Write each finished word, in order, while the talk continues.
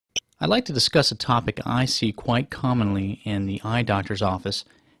I'd like to discuss a topic I see quite commonly in the eye doctor's office,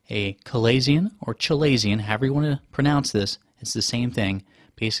 a Chalazion or Chalazion, however you want to pronounce this. It's the same thing.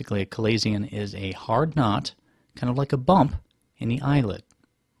 Basically, a Chalazion is a hard knot, kind of like a bump, in the eyelid.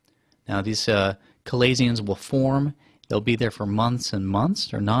 Now, these Chalazions will form. They'll be there for months and months.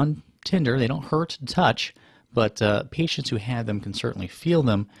 They're non-tender. They don't hurt to touch, but patients who have them can certainly feel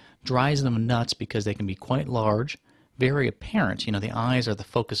them. Drives them nuts because they can be quite large, very apparent. You know, the eyes are the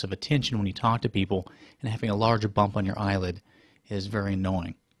focus of attention when you talk to people, and having a large bump on your eyelid is very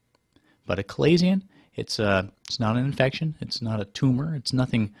annoying. But a Chalazion, it's not an infection, it's not a tumor, it's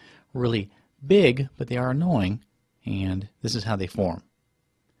nothing really big, but they are annoying, and this is how they form.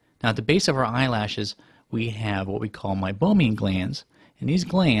 Now, at the base of our eyelashes, we have what we call meibomian glands, and these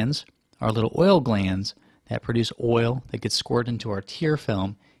glands are little oil glands that produce oil that gets squirted into our tear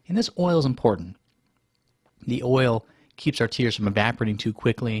film, and this oil is important. The oil keeps our tears from evaporating too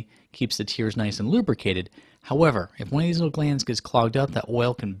quickly, keeps the tears nice and lubricated. However, if one of these little glands gets clogged up, that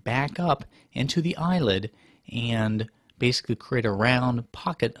oil can back up into the eyelid and basically create a round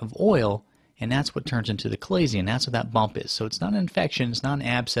pocket of oil, and that's what turns into the Chalazion. That's what that bump is. So it's not an infection, it's not an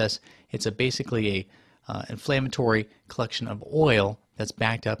abscess, it's basically a inflammatory collection of oil that's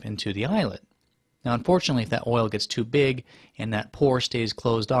backed up into the eyelid. Now, unfortunately, if that oil gets too big and that pore stays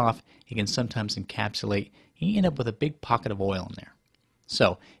closed off, it can sometimes encapsulate, and you end up with a big pocket of oil in there.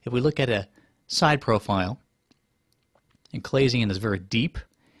 So, if we look at a side profile, a Chalazion is very deep,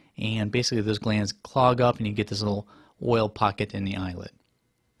 and basically those glands clog up and you get this little oil pocket in the eyelid.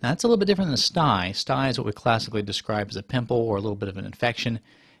 Now, that's a little bit different than a sty. Sty is what we classically describe as a pimple or a little bit of an infection.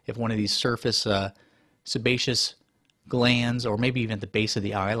 If one of these surface sebaceous glands, or maybe even at the base of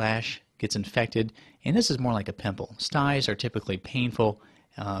the eyelash, gets infected, and this is more like a pimple. Styes are typically painful,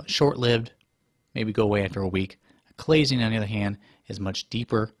 short-lived, maybe go away after a week. A Chalazion, on the other hand, is much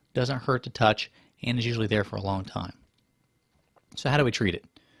deeper, doesn't hurt to touch, and is usually there for a long time. So how do we treat it?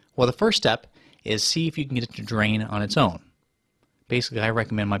 Well, the first step is see if you can get it to drain on its own. Basically, I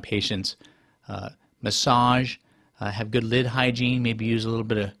recommend my patients massage, have good lid hygiene, maybe use a little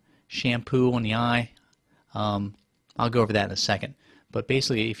bit of shampoo on the eye. I'll go over that in a second. But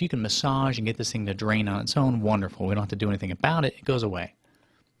basically, if you can massage and get this thing to drain on its own, wonderful. We don't have to do anything about it. It goes away.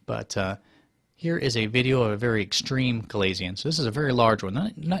 But here is a video of a very extreme Chalazion. So this is a very large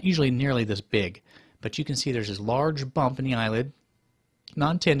one, not usually nearly this big. But you can see there's this large bump in the eyelid.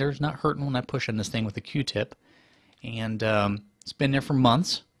 Non-tender, it's not hurting when I push on this thing with a Q-tip. And it's been there for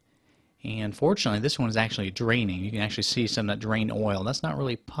months. And fortunately, this one is actually draining. You can actually see some of that drained oil. That's not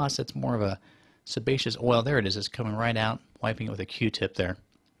really pus, it's more of a sebaceous oil. There it is. It's coming right out, wiping it with a Q-tip there.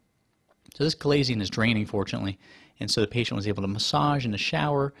 So this Chalazion is draining, fortunately, and so the patient was able to massage in the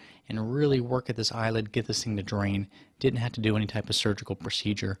shower and really work at this eyelid, get this thing to drain. Didn't have to do any type of surgical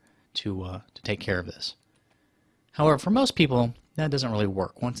procedure to take care of this. However, for most people, that doesn't really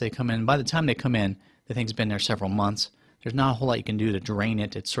work. Once they come in, by the time they come in, the thing's been there several months. There's not a whole lot you can do to drain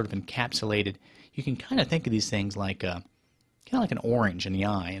it. It's sort of encapsulated. You can kind of think of these things like kind of like an orange in the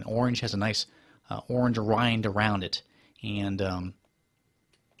eye. An orange has a nice orange rind around it, and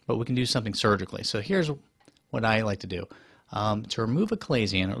but we can do something surgically. So here's what I like to do. To remove a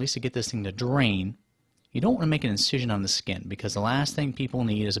Chalazion, or at least to get this thing to drain, you don't want to make an incision on the skin, because the last thing people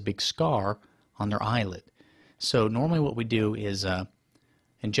need is a big scar on their eyelid. So normally what we do is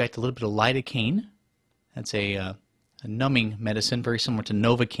inject a little bit of lidocaine. That's a numbing medicine, very similar to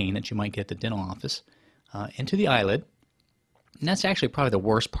Novocaine that you might get at the dental office, into the eyelid. And that's actually probably the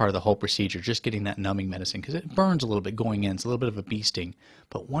worst part of the whole procedure, just getting that numbing medicine, because it burns a little bit going in. It's a little bit of a bee sting.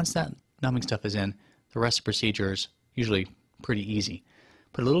 But once that numbing stuff is in, the rest of the procedure is usually pretty easy.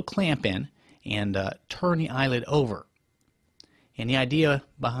 Put a little clamp in and turn the eyelid over. And the idea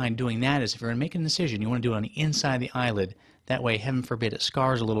behind doing that is if you're going to make an incision, you want to do it on the inside of the eyelid. That way, heaven forbid, it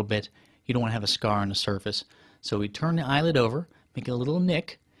scars a little bit. You don't want to have a scar on the surface. So we turn the eyelid over, make a little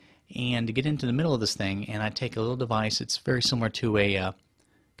nick, and to get into the middle of this thing, and I take a little device. It's very similar to a kind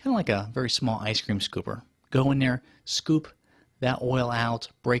of like a very small ice cream scooper. Go in there, scoop that oil out,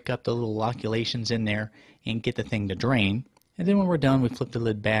 break up the little loculations in there, and get the thing to drain. And then when we're done, we flip the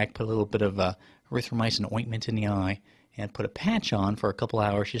lid back, put a little bit of erythromycin ointment in the eye, and put a patch on for a couple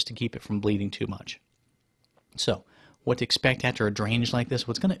hours just to keep it from bleeding too much. So, what to expect after a drainage like this?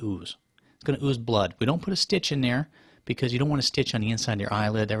 Well, it's going to ooze. It's going to ooze blood. We don't put a stitch in there because you don't want to stitch on the inside of your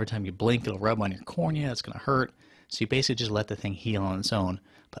eyelid. Every time you blink, it'll rub on your cornea. It's going to hurt. So you basically just let the thing heal on its own.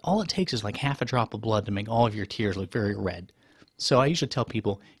 But all it takes is like half a drop of blood to make all of your tears look very red. So I usually tell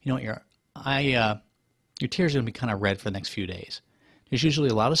people, you know what, your tears are going to be kind of red for the next few days. There's usually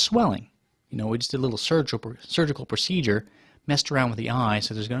a lot of swelling. You know, we just did a little surgical procedure, messed around with the eye,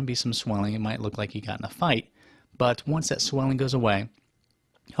 so there's going to be some swelling. It might look like you got in a fight, but once that swelling goes away,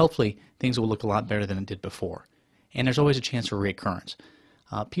 hopefully things will look a lot better than it did before. And there's always a chance for reoccurrence.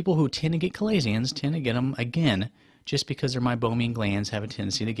 People who tend to get chalazions tend to get them again just because their meibomian glands have a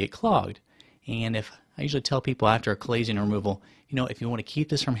tendency to get clogged. And if I usually tell people after a chalazion removal, if you want to keep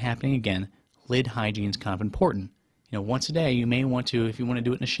this from happening again, lid hygiene is kind of important. Once a day you may want to, if you want to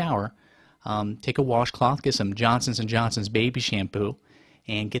do it in the shower, take a washcloth, get some Johnson's & Johnson's baby shampoo,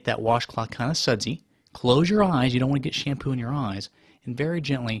 and get that washcloth kind of sudsy. Close your eyes, you don't want to get shampoo in your eyes, and very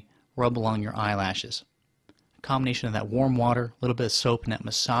gently rub along your eyelashes. A combination of that warm water, a little bit of soap, and that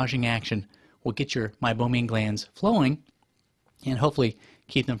massaging action will get your meibomian glands flowing and hopefully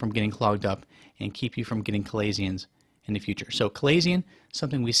keep them from getting clogged up and keep you from getting chalazions in the future. So chalazion,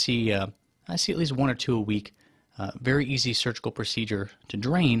 something we see, I see at least 1 or 2 a week. Very easy surgical procedure to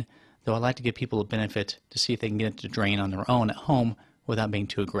drain, though I like to give people a benefit to see if they can get it to drain on their own at home without being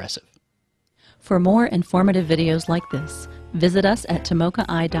too aggressive. For more informative videos like this, visit us at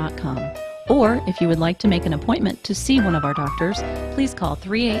tomokaeye.com. Or if you would like to make an appointment to see one of our doctors, please call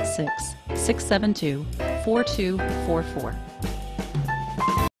 386-672-4244.